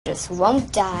Just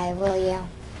won't die, will you?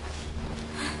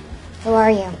 Who are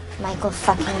you, Michael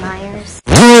fucking Myers?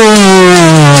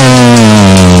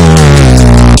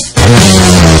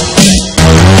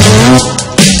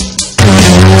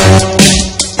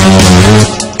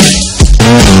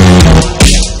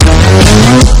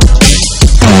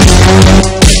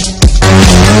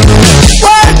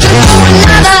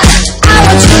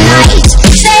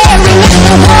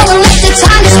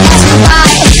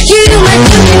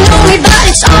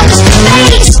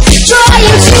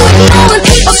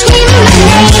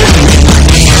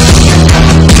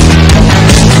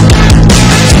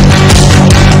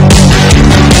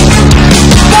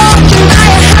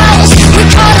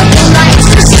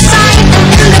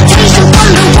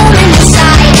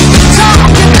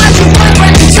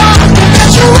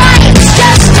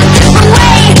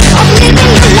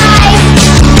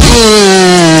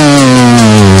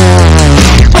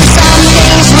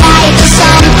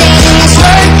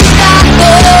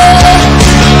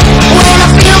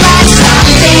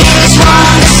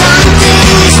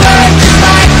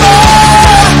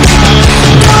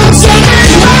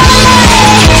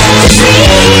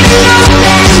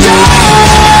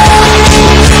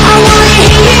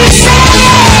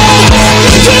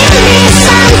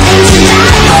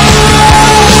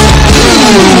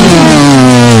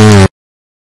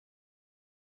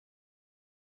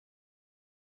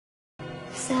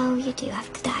 So you do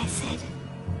have to die, Sid.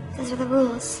 Those are the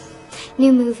rules.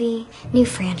 New movie, new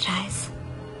franchise.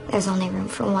 There's only room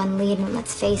for one lead, and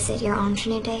let's face it, your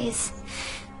ingenue days,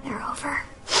 they're over.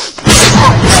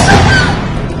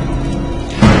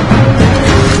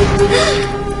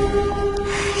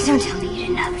 Don't tell me you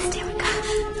didn't know this.